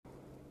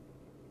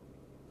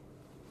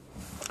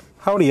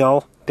Howdy,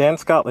 y'all. Dan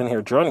Scotland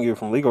here, joining you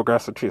from Legal,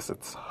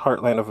 Massachusetts,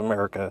 heartland of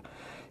America.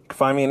 You can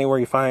find me anywhere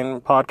you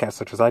find podcasts,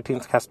 such as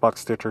iTunes, CastBox,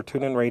 Stitcher,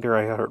 TuneIn Radio,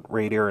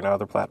 iHeartRadio, and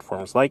other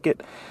platforms like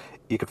it.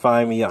 You can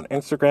find me on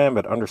Instagram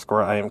at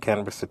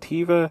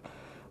 _IamCannabisSativa,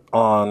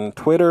 on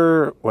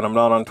Twitter, when I'm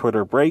not on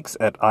Twitter breaks,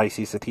 at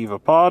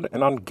ICSativaPod,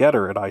 and on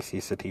Getter at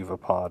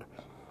ICSativaPod.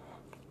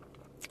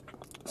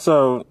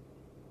 So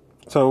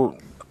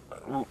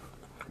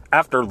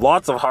after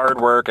lots of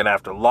hard work and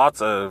after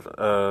lots of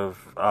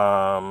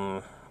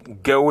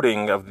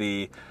goading of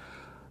the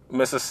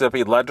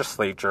Mississippi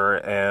legislature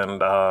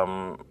and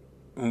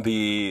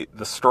the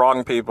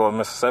strong people in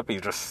Mississippi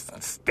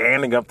just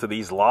standing up to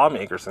these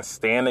lawmakers and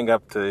standing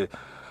up to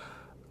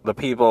the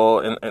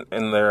people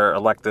in their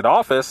elected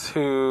office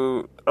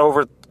who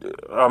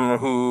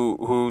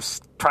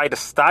tried to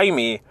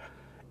stymie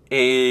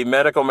a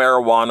medical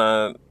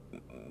marijuana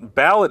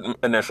ballot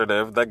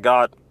initiative that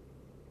got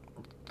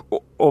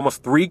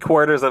almost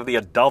 3/4 of the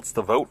adults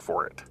to vote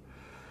for it.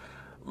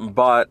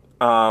 But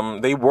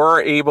they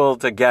were able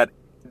to get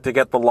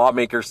the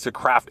lawmakers to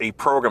craft a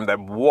program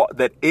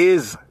that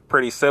is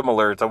pretty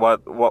similar to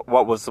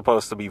what was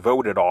supposed to be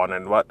voted on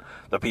and what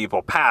the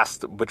people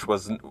passed, which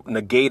was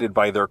negated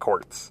by their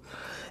courts.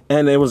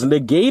 And it was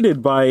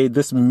negated by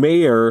this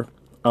mayor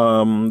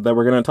that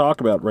we're going to talk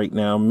about right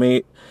now,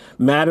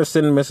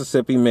 Madison,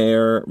 Mississippi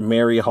Mayor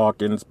Mary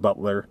Hawkins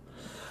Butler.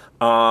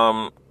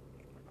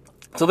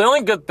 So the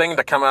only good thing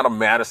to come out of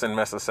Madison,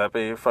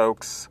 Mississippi,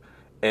 folks,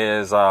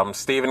 is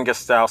Stephen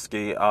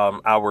Gostkowski,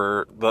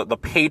 the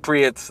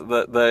Patriots,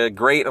 the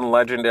great and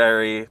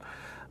legendary.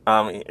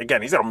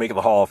 Again, he's gonna make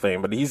the Hall of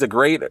Fame, but he's the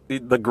great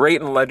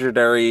and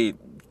legendary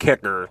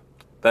kicker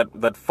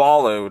that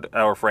followed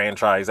our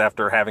franchise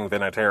after having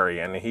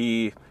Vinatieri, and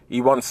he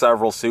won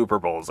several Super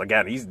Bowls.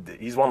 Again,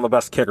 he's one of the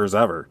best kickers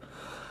ever.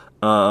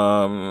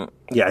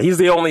 He's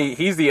the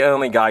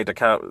only guy to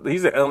come.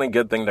 He's the only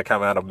good thing to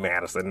come out of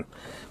Madison.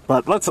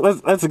 But let's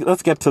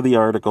get to the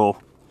article.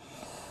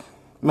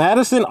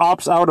 Madison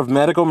opts out of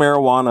medical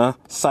marijuana,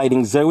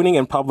 citing zoning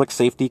and public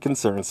safety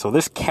concerns. So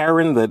this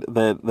Karen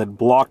that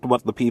blocked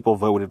what the people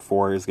voted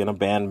for is going to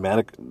ban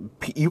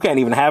you can't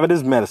even have it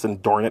as medicine,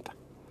 darn it.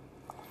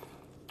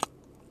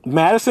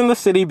 Madison, the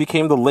city,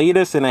 became the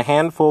latest in a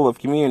handful of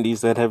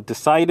communities that have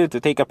decided to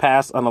take a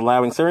pass on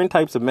allowing certain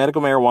types of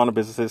medical marijuana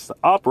businesses to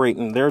operate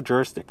in their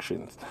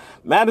jurisdictions.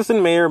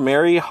 Madison Mayor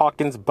Mary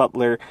Hawkins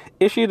Butler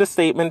issued a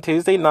statement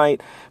Tuesday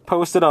night,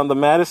 posted on the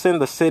Madison,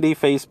 the city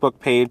Facebook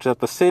page, that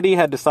the city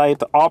had decided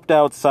to opt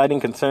out, citing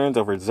concerns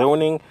over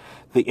zoning,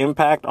 the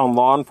impact on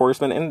law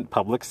enforcement, and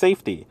public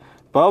safety.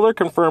 Butler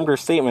confirmed her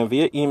statement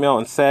via email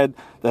and said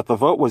that the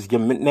vote was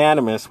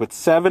unanimous, with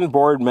 7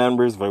 board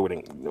members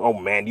voting. Oh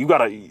man,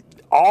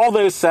 all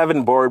those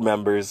 7 board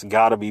members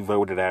gotta be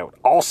voted out.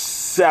 All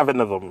 7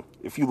 of them,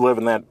 if you live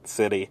in that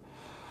city.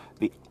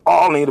 They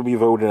all need to be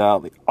voted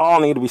out. They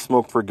all need to be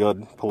smoked for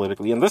good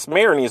politically. And this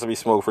mayor needs to be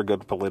smoked for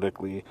good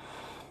politically.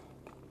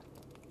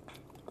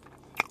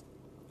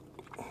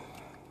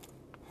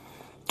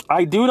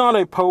 I do not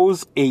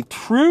oppose a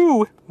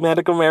true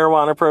medical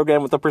marijuana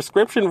program with a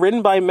prescription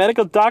written by a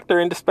medical doctor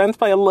and dispensed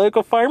by a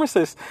local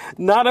pharmacist,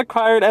 not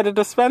acquired at a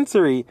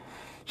dispensary,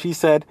 she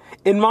said.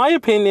 In my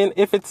opinion,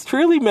 if it's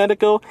truly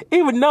medical,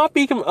 it would not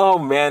be... Oh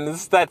man,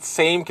 this is that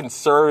same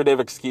conservative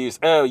excuse.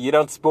 Oh, you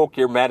don't smoke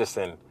your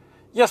medicine.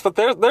 Yes, but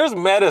there's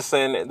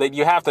medicine that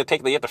you have to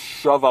take that you have to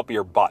shove up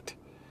your butt.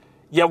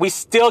 Yeah, we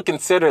still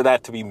consider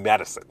that to be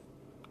medicine.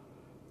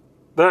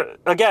 There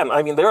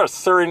are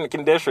certain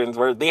conditions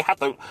where they have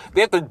to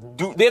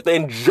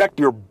inject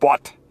your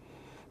butt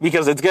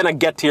because it's going to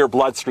get to your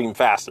bloodstream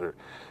faster.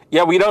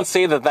 Yeah, we don't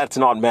say that that's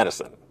not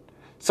medicine.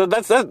 So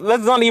that's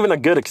not even a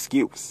good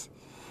excuse.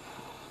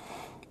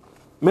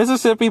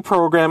 Mississippi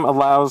program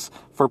allows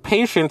for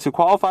patients who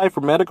qualify for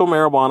medical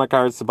marijuana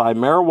cards to buy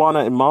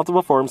marijuana in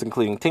multiple forms,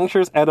 including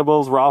tinctures,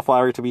 edibles, raw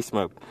flower to be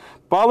smoked.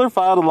 Butler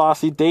filed a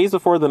lawsuit days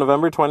before the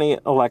November 20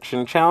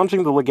 election,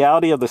 challenging the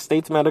legality of the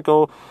state's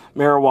medical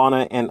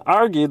marijuana and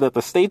argued that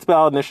the state's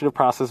ballot initiative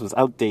process was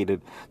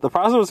outdated. The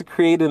process was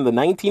created in the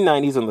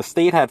 1990s when the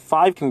state had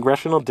 5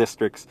 congressional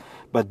districts,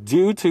 but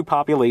due to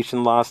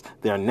population loss,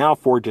 there are now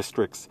 4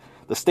 districts.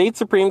 The state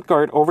Supreme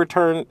Court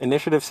overturned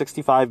Initiative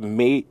 65 in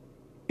May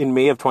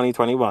of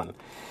 2021.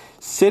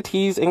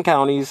 Cities and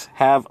counties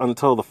have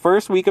until the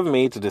first week of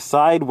May to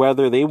decide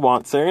whether they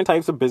want certain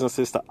types of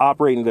businesses to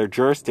operate in their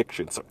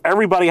jurisdiction. So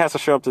everybody has to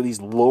show up to these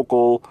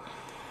local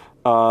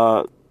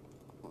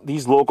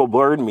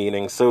board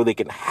meetings so they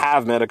can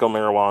have medical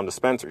marijuana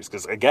dispensaries.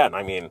 Because again,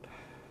 I mean,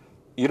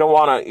 you don't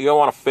want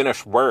to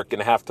finish work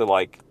and have to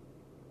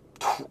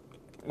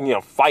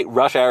fight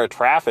rush hour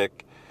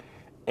traffic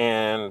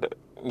and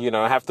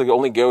have to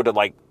only go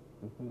to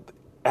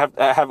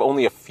have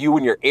only a few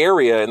in your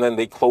area, and then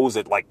they close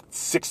at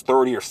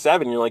 6:30 or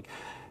 7. You're like,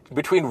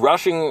 between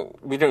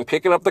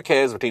picking up the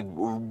kids,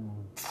 between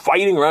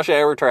fighting rush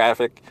hour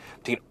traffic,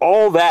 between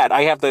all that,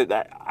 I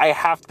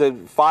have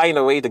to find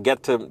a way to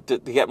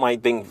get my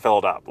thing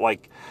filled up.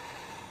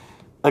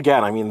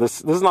 Again, I mean,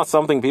 this is not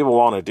something people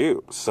want to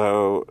do.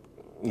 So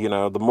You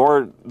know, the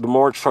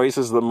more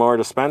choices, the more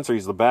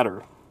dispensaries, the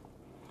better.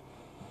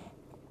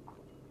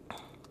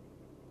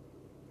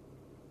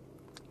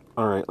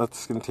 All right,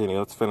 let's continue.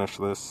 Let's finish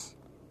this.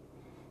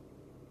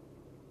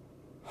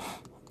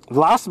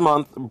 Last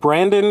month,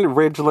 Brandon,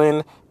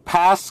 Ridgeland,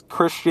 Pass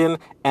Christian,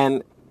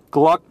 and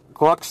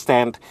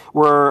Gluckstadt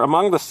were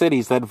among the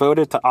cities that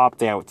voted to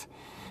opt out.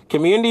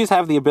 Communities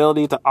have the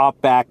ability to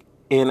opt back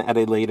in at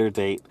a later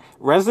date.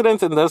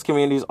 Residents in those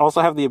communities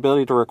also have the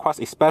ability to request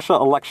a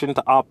special election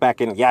to opt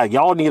back in. Yeah,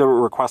 y'all need to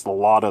request a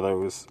lot of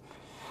those.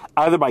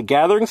 Either by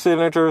gathering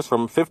signatures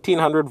from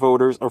 1,500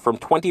 voters or from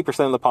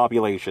 20% of the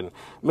population.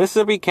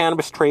 Mississippi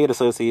Cannabis Trade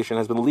Association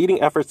has been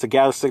leading efforts to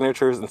gather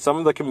signatures in some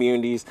of the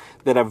communities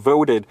that have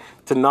voted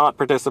to not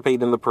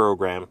participate in the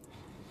program.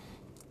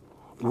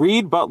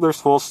 Read Butler's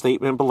full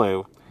statement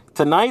below.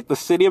 Tonight, the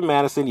City of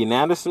Madison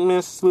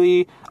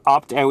unanimously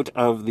opt out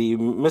of the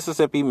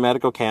Mississippi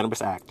Medical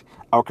Cannabis Act.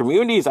 Our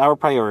community is our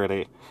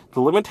priority. The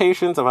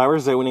limitations of our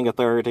zoning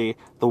authority,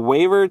 the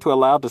waiver to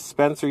allow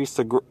dispensaries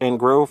and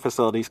grow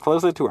facilities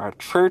closer to our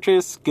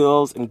churches,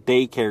 schools, and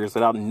daycares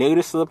without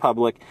notice to the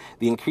public,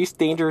 the increased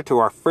danger to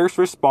our first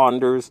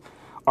responders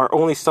are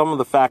only some of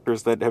the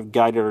factors that have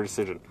guided our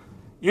decision.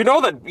 You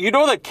know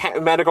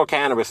that medical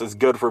cannabis is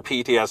good for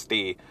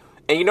PTSD.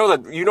 And you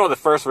know the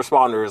first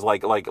responders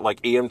like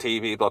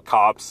EMT people,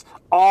 cops,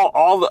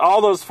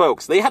 all those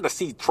folks, they had to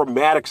see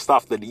traumatic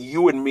stuff that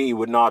you and me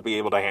would not be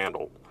able to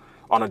handle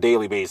on a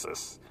daily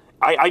basis.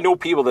 I know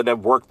people that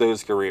have worked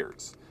those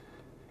careers.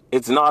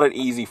 It's not an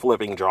easy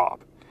flipping job.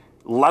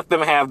 Let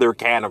them have their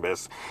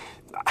cannabis.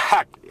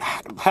 Heck,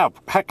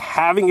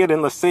 having it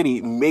in the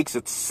city makes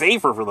it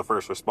safer for the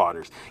first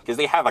responders because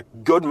they have a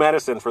good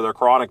medicine for their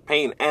chronic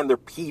pain and their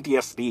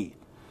PTSD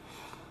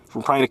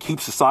from trying to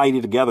keep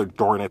society together,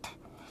 darn it.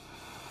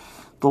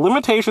 The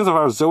limitations of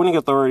our zoning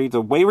authority, the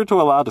waiver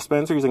to allow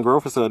dispensaries and grow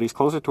facilities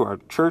closer to our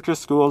churches,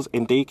 schools,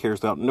 and daycares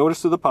without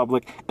notice to the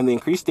public, and the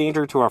increased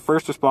danger to our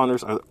first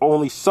responders are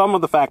only some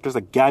of the factors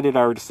that guided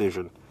our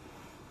decision.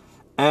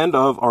 End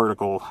of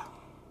article.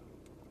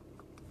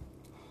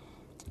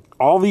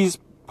 All these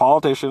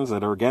politicians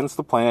that are against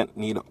the plant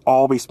need to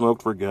all be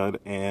smoked for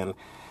good, and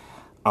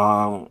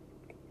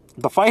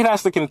the fight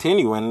has to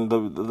continue, and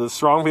the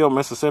Strongville,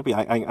 Mississippi,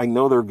 I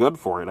know they're good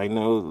for it. I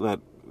know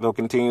that they'll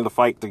continue the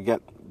fight to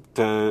get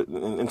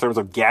in terms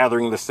of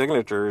gathering the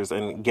signatures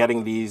and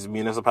getting these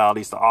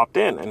municipalities to opt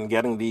in and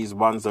getting these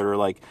ones that are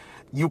like,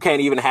 you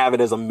can't even have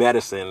it as a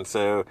medicine,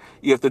 so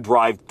you have to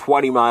drive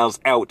 20 miles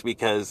out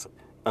because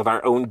of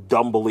our own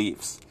dumb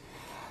beliefs.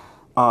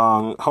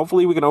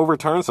 Hopefully we can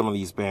overturn some of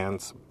these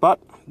bans,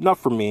 but not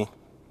for me.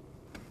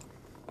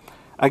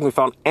 I can be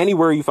found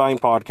anywhere you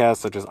find podcasts,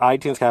 such as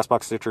iTunes,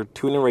 CastBox, Stitcher,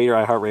 TuneIn Radio,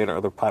 iHeartRadio, and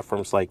other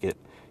platforms like it.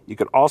 You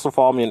could also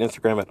follow me on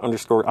Instagram at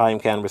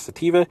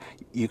 _IamCannabisSativa.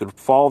 You could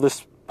follow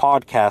this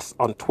podcast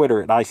on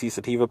Twitter at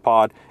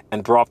ICSativaPod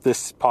and drop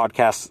this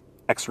podcast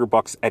extra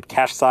bucks at #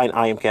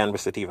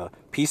 IamCannabisSativa.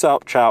 Peace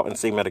out, ciao, and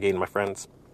stay mitigated, my friends.